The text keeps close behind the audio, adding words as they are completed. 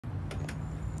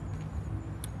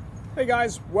Hey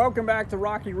guys, welcome back to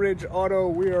Rocky Ridge Auto.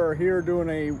 We are here doing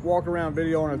a walk around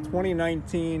video on a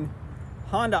 2019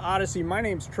 Honda Odyssey. My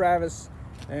name's Travis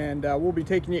and we'll be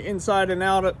taking you inside and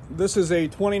out. This is a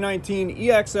 2019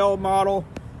 EXL model.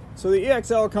 So the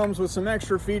EXL comes with some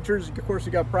extra features. Of course,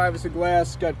 you got privacy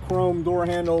glass, got chrome door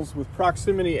handles with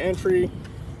proximity entry.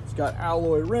 It's got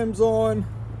alloy rims on.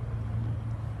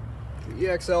 The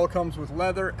EXL comes with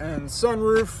leather and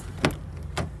sunroof.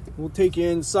 We'll take you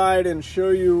inside and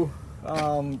show you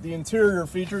the interior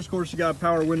features. Of course, you got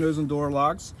power windows and door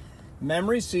locks,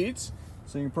 memory seats,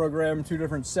 so you can program two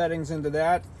different settings into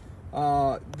that.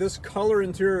 This color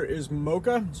interior is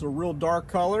mocha. It's a real dark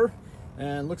color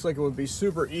and looks like it would be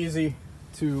super easy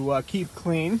to keep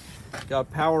clean.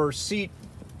 Got power seat.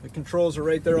 The controls are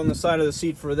right there on the side of the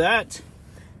seat for that.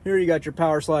 Here you got your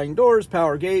power sliding doors,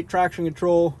 power gate, traction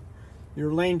control,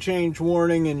 your lane change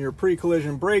warning, and your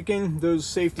pre-collision braking. Those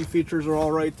safety features are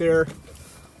all right there.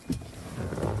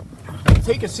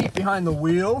 Take a seat behind the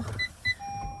wheel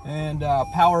and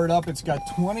power it up. It's got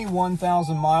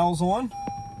 21,000 miles on.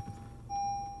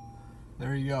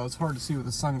 There you go. It's hard to see with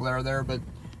the sun glare there, but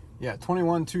yeah,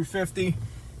 21,250.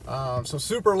 So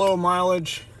super low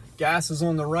mileage. Gas is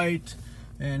on the right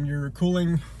and your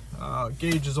cooling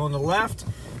gauge is on the left.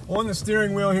 On the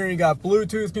steering wheel here, you got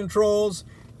Bluetooth controls.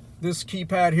 This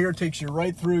keypad here takes you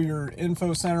right through your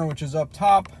info center, which is up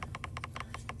top.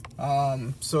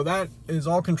 So that is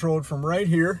all controlled from right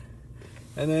here.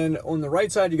 And then on the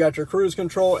right side, you got your cruise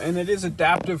control, and it is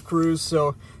adaptive cruise.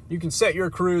 So you can set your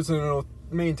cruise and it'll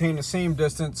maintain the same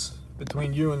distance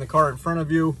between you and the car in front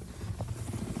of you.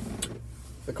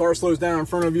 If the car slows down in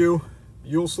front of you,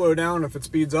 you'll slow down. If it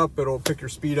speeds up, it'll pick your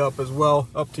speed up as well,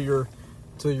 up to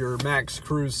your max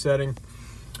cruise setting.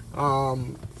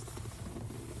 The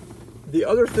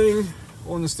other thing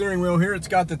on the steering wheel here, it's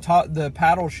got the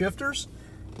paddle shifters.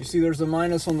 You see there's a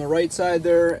minus on the right side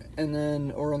there, and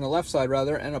then, or on the left side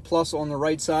rather, and a plus on the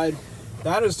right side.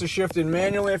 That is to shift in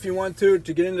manually if you want to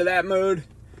get into that mode.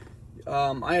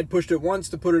 I had pushed it once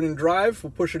to put it in drive.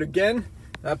 We'll push it again.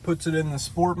 That puts it in the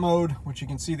sport mode, which you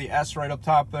can see the S right up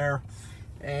top there.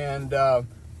 And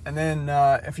then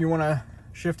if you want to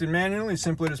shift it manually,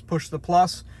 simply just push the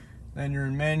plus. Then you're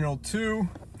in manual 2,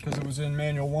 because it was in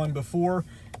manual 1 before.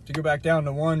 To go back down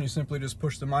to 1, you simply just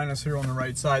push the minus here on the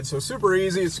right side. So super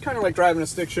easy. It's kind of like driving a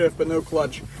stick shift, but no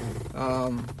clutch.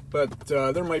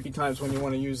 There might be times when you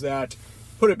want to use that.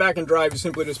 Put it back in drive, you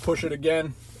simply just push it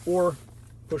again, or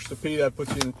push the P, that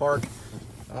puts you in park.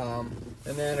 And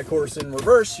then of course in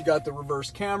reverse, you got the reverse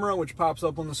camera, which pops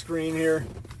up on the screen here.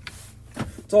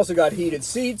 It's also got heated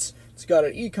seats. It's got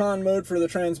an econ mode for the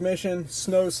transmission,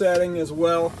 snow setting as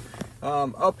well.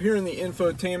 Up here in the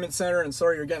infotainment center, and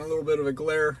sorry you're getting a little bit of a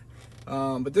glare,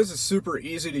 but this is super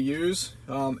easy to use.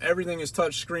 Everything is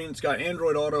touch screen. It's got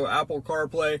Android Auto, Apple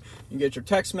CarPlay. You get your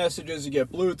text messages, you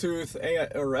get Bluetooth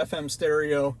or FM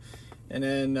stereo, and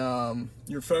then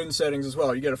your phone settings as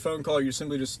well. You get a phone call, you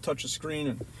simply just touch the screen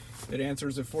and it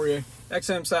answers it for you.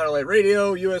 XM satellite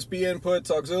radio, USB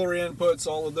inputs, auxiliary inputs,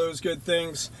 all of those good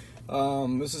things.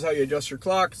 This is how you adjust your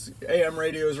clocks. AM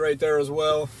radio is right there as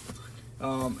well.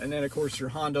 And then of course your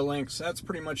Honda links. That's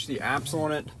pretty much the apps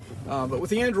on it. But with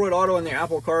the Android Auto and the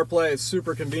Apple CarPlay, it's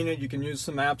super convenient. You can use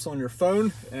some apps on your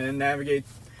phone and navigate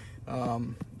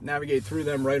through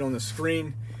them right on the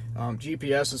screen.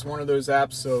 GPS is one of those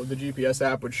apps, so the GPS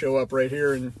app would show up right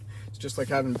here, and it's just like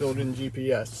having built-in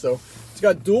GPS. So it's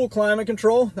got dual climate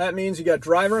control. That means you got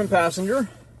driver and passenger.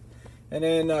 And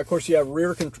then of course you have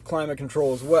rear climate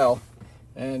control as well.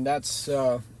 And that's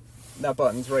that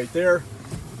button's right there.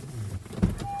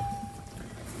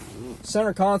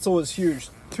 Center console is huge.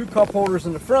 2 cup holders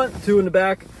in the front, 2 in the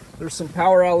back. There's some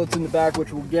power outlets in the back,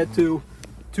 which we'll get to.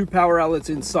 2 power outlets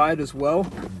inside as well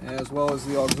as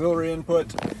the auxiliary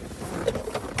input.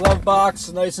 Glove box,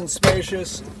 nice and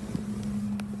spacious.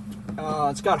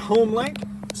 It's got home link,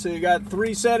 so you got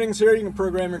 3 settings here. You can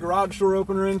program your garage door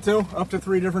opener into, up to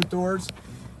 3 different doors.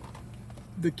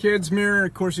 The kids mirror,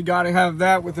 of course you got to have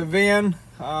that with the van.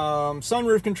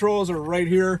 Sunroof controls are right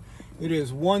here. It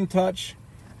is one touch.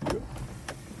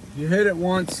 You hit it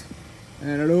once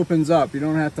and it opens up. You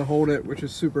don't have to hold it, which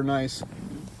is super nice.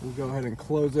 We'll go ahead and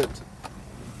close it.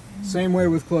 Same way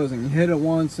with closing. You hit it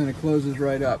once and it closes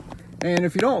right up. And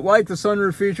if you don't like the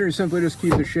sunroof feature, you simply just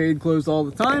keep the shade closed all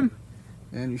the time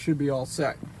and you should be all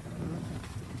set.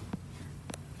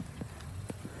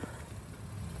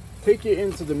 Take you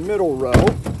into the middle row.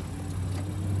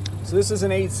 So this is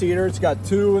an 8-seater. It's got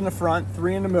 2 in the front,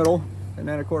 3 in the middle, and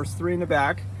then of course 3 in the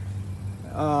back.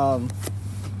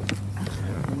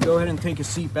 Go ahead and take a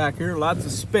seat back here. Lots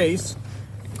of space.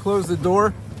 Close the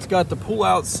door. It's got the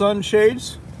pull-out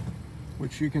sunshades.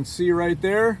 which you can see right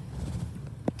there.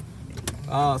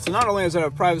 So not only does it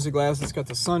have privacy glass, it's got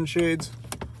the sunshades,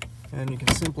 and you can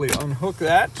simply unhook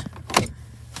that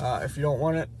if you don't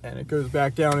want it, and it goes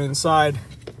back down inside.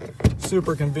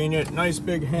 Super convenient. Nice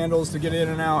big handles to get in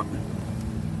and out.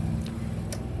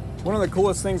 One of the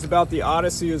coolest things about the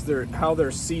Odyssey is how their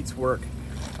seats work.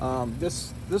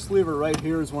 This lever right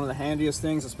here is one of the handiest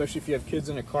things, especially if you have kids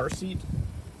in a car seat.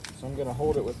 So I'm going to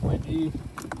hold it with my D.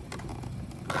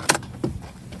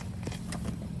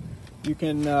 You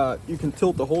can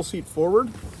tilt the whole seat forward,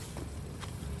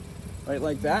 right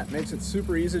like that. Makes it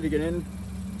super easy to get in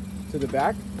to the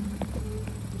back.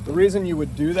 The reason you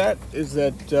would do that is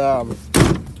that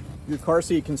your car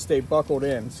seat can stay buckled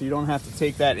in, so you don't have to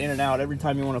take that in and out every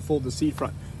time you want to fold the seat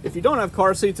front. If you don't have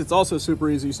car seats, it's also super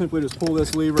easy. You simply just pull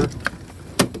this lever,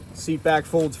 seat back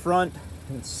folds front,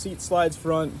 and seat slides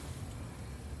front.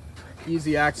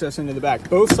 Easy access into the back.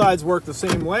 Both sides work the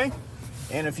same way,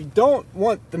 and if you don't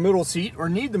want the middle seat or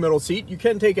need the middle seat, you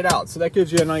can take it out. So that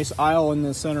gives you a nice aisle in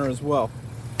the center as well.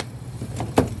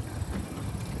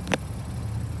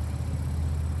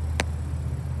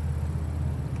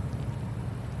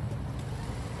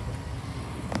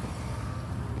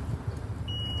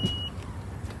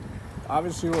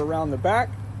 Obviously, we're around the back.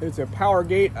 It's a power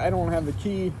gate. I don't have the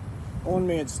key on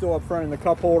me. It's still up front in the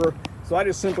cup holder. So I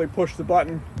just simply push the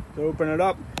button to open it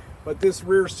up. But this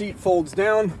rear seat folds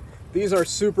down. These are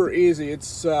super easy.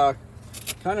 It's kind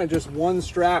of just one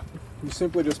strap. You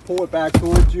simply just pull it back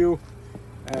towards you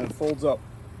and it folds up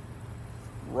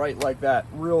right like that.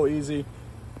 Real easy.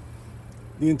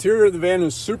 The interior of the van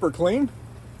is super clean.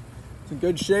 It's in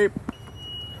good shape.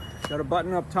 Got a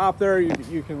button up top there.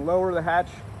 You can lower the hatch.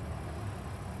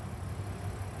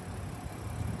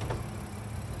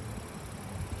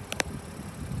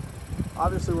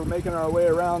 Obviously, we're making our way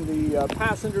around the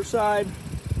passenger side.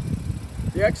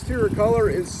 The exterior color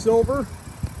is silver,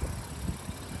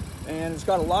 and it's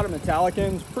got a lot of metallic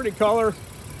ends. Pretty color.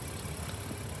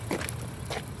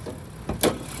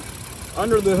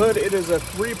 Under the hood, it is a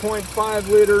 3.5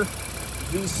 liter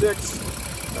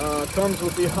V6. Comes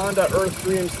with the Honda Earth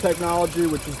Dreams technology,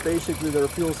 which is basically their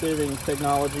fuel-saving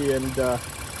technology, and does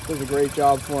a great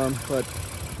job for them. But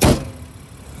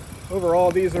overall,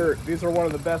 these are one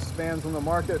of the best vans on the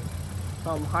market.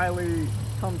 Comes highly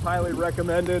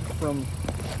recommended from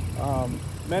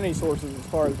many sources as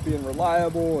far as being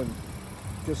reliable and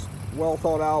just well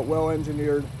thought out, well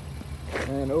engineered,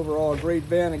 and overall a great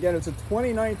van. Again, it's a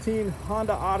 2019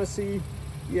 Honda Odyssey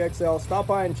EXL. Stop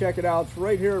by and check it out. It's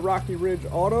right here at Rocky Ridge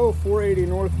Auto, 480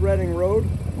 North Reading Road,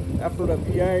 Ephrata,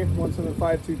 PA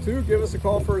 17522. Give us a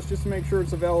call first just to make sure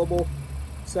it's available.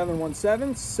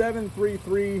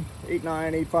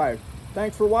 717-733-8985.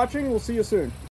 Thanks for watching. We'll see you soon.